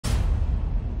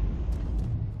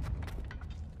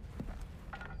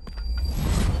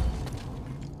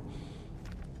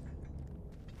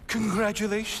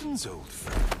Congratulations, old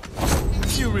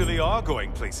friend. You really are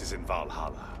going places in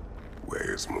Valhalla.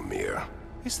 Where's Mimir?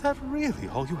 Is that really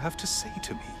all you have to say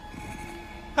to me?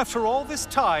 After all this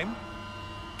time,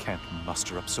 can't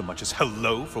muster up so much as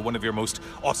hello for one of your most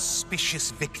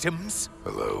auspicious victims?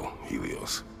 Hello,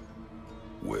 Helios.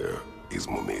 Where is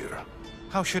Mimir?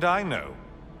 How should I know?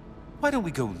 Why don't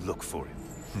we go look for him?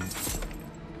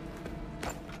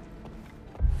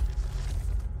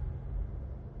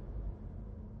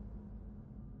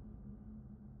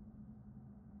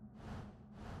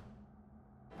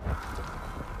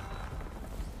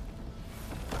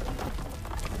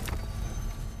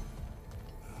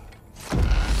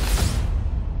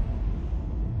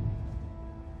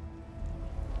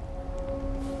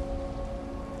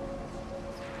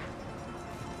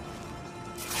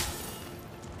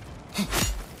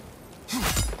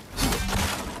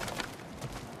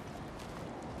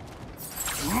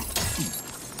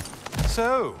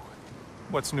 So,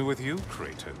 what's new with you,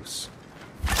 Kratos?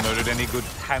 Murdered any good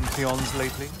pantheons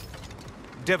lately?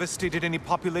 Devastated any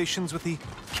populations with the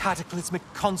cataclysmic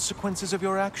consequences of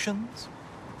your actions?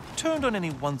 Turned on any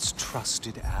once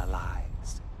trusted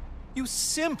allies? You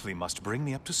simply must bring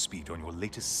me up to speed on your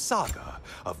latest saga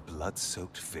of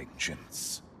blood-soaked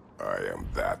vengeance. I am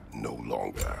that no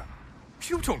longer.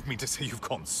 You don't mean to say you've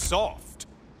gone soft?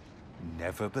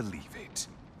 Never believe it.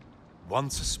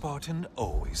 Once a Spartan,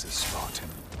 always a Spartan.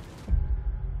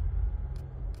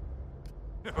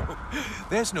 No,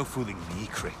 there's no fooling me,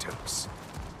 Kratos.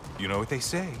 You know what they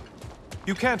say.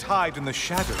 You can't hide in the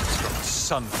shadows from a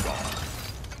sunflower.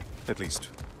 At least,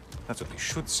 that's what they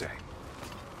should say.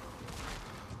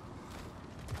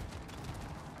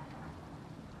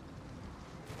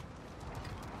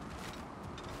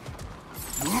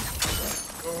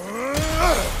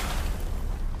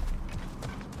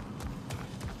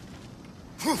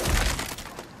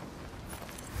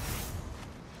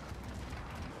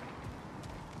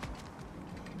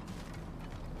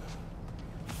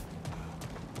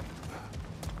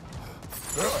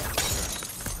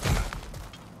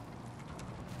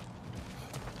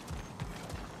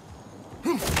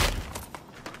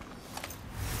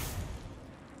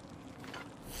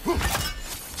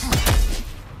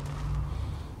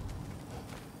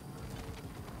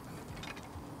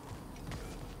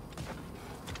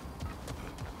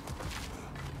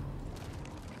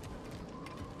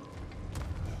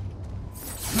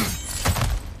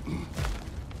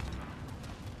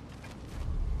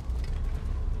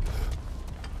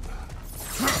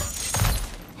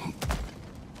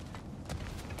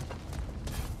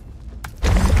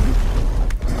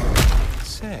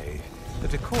 Say, the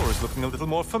decor is looking a little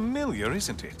more familiar,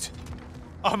 isn't it?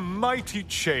 A mighty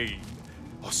chain.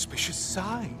 Auspicious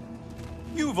sign.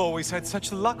 You've always had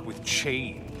such luck with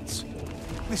chains.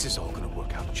 This is all gonna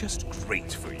work out just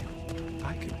great for you.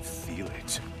 I can feel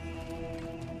it.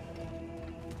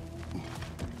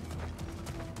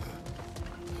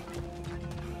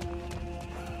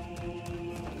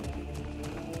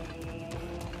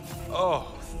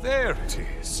 Oh, there it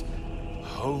is.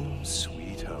 Home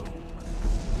sweet home.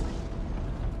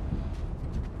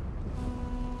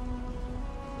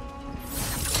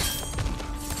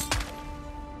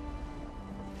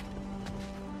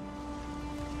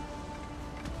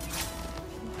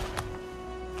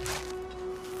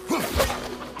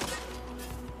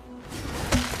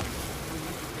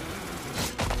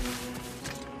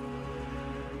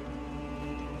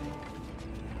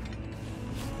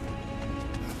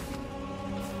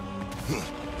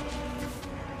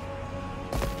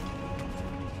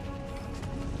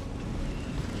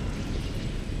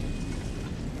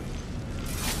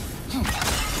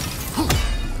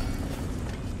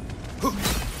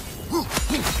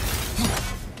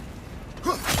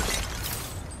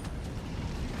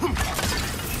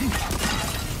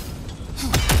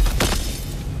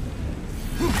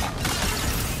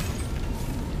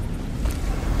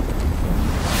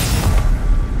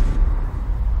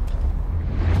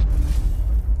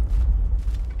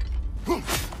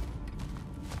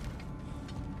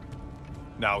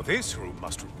 Now this room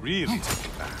must really take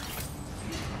you back.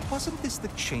 Wasn't this the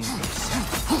Chamber of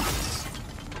Sacrifice?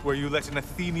 Where you let an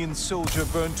Athenian soldier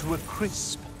burn to a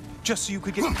crisp, just so you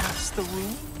could get past the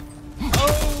room?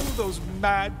 Oh, those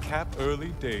madcap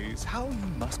early days. How you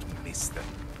must miss them.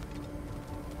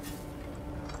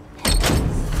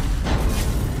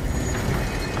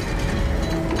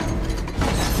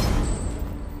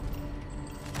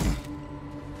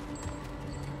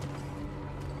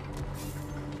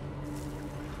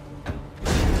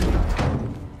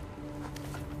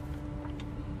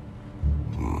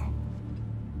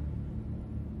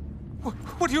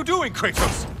 What are you doing,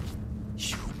 Kratos?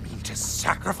 You mean to say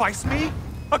sacrifice me?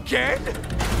 Again?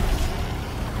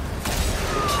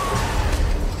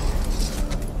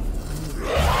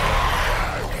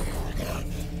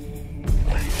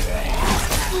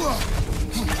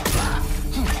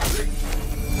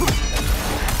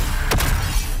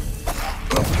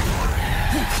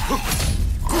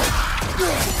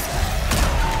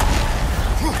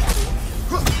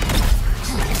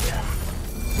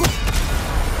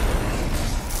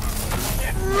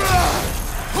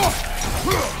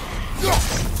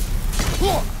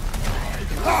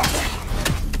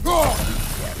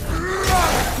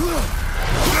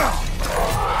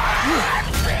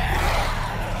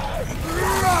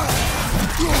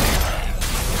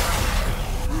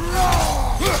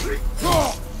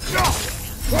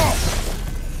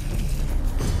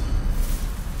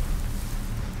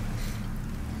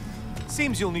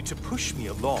 Seems you'll need to push me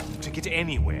along to get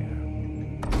anywhere.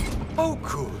 Oh,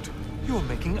 good. You're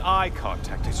making eye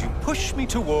contact as you push me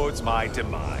towards my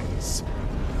demise.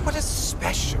 What a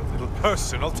special little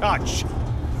personal touch.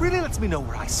 Really lets me know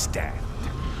where I stand.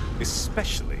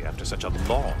 Especially after such a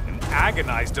long and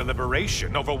agonized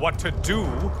deliberation over what to do.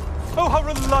 Oh, how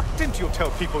reluctant you'll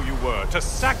tell people you were to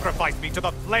sacrifice me to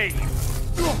the flames.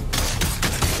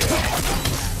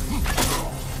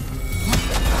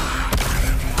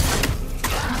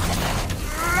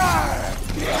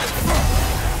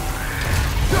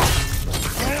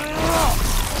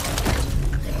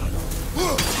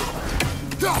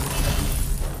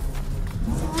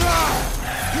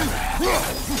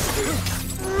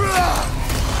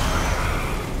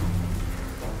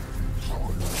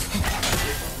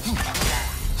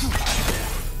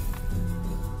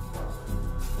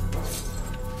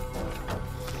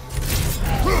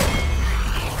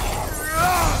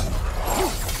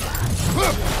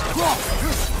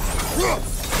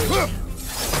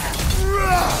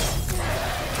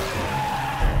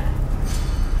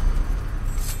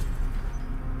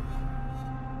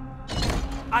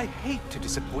 I hate to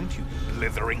disappoint you,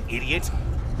 blithering idiot.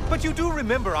 But you do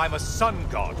remember I'm a sun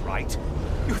god, right?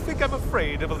 You think I'm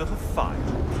afraid of a little fire?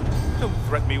 Don't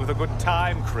threaten me with a good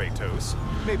time, Kratos.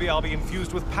 Maybe I'll be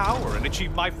infused with power and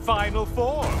achieve my final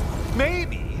form.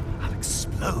 Maybe I'll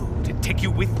explode and take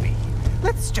you with me.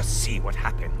 Let's just see what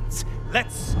happens.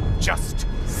 Let's just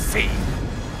see.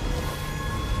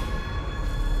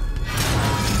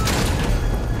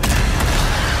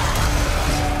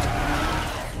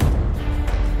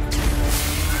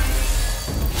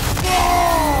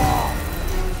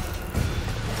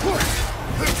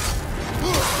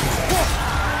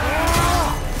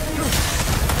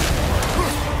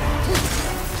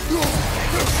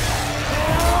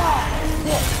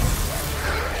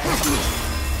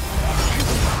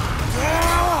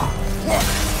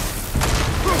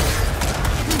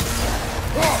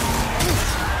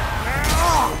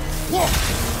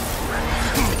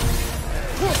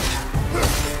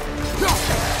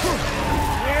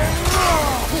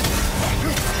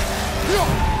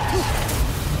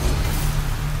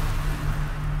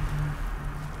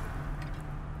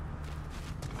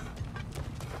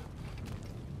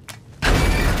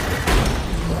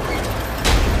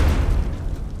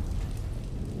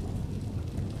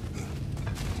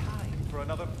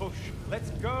 Another push. Let's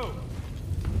go!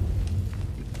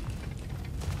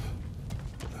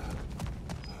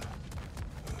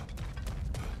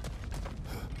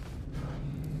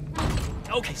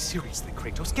 Okay, seriously,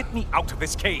 Kratos, get me out of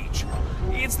this cage.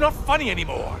 It's not funny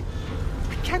anymore.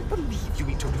 I can't believe you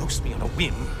mean to roast me on a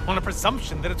whim, on a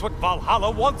presumption that it's what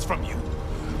Valhalla wants from you.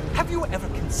 Have you ever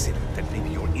considered that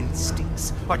maybe your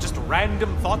instincts are just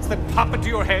random thoughts that pop into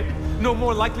your head, no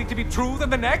more likely to be true than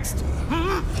the next?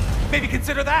 Maybe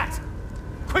consider that!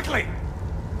 Quickly!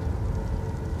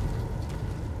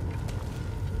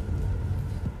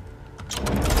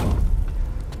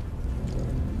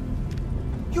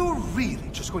 You're really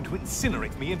just going to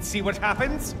incinerate me and see what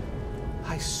happens?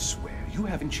 I swear, you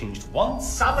haven't changed one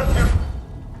solitary...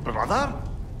 Brother?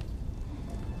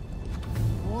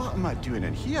 What am I doing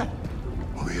in here?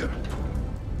 Mimir.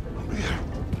 Mimir.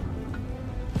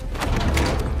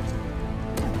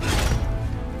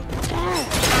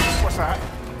 What's that?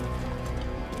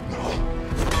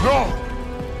 No!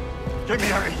 Get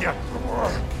me out of here!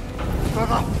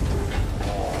 Brother!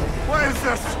 What is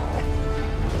this?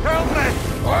 Help me!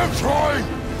 I'm trying!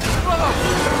 Brother!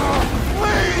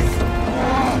 Please!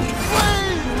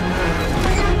 Please!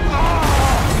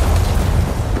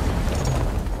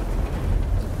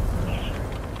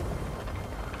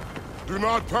 Do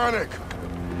not panic!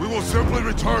 We will simply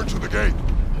return to the gate.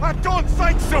 I don't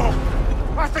think so!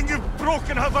 I think you've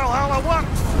broken how Valhalla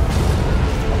works!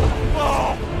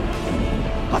 Oh!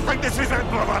 I think this is it,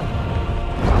 brother!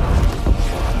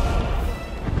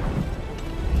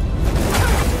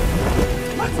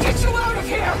 Let's get you out of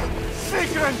here!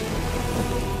 Sigrun!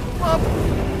 Mom,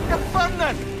 you're fun.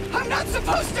 I'm not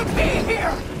supposed to be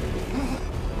here!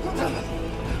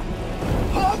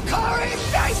 Hokari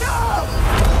Fatal!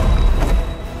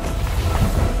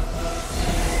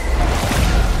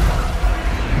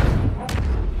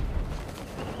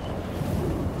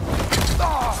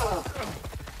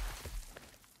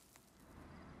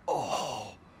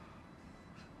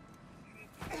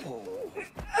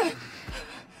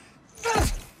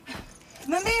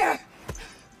 Mimir!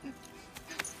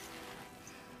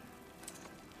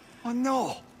 Oh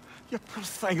no! You poor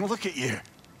thing, look at you.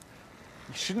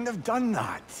 You shouldn't have done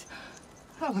that.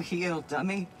 I'll heal,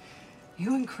 dummy.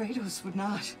 You and Kratos would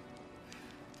not.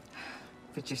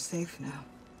 But you're safe now.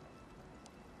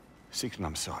 Sigrun,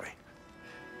 I'm sorry.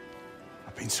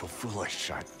 I've been so foolish.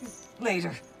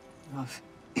 Later, love.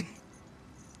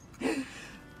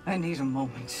 I need a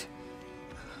moment.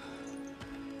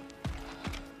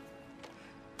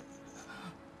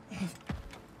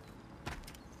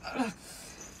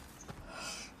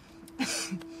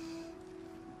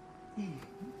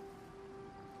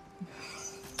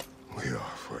 We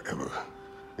are forever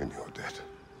in your debt.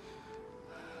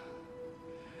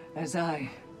 As I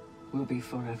will be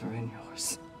forever in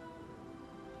yours.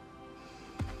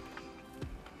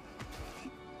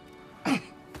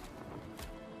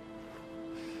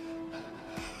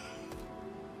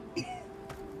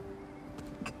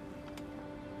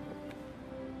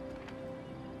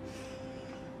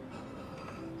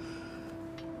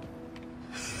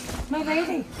 My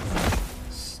lady!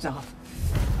 Stop.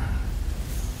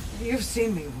 You've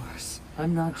seen me worse.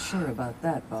 I'm not sure about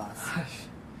that, boss.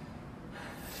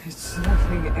 It's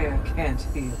nothing air can't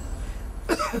heal.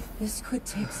 This could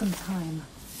take some time.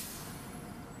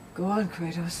 Go on,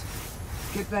 Kratos.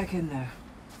 Get back in there.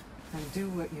 And do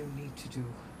what you need to do.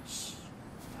 Shh.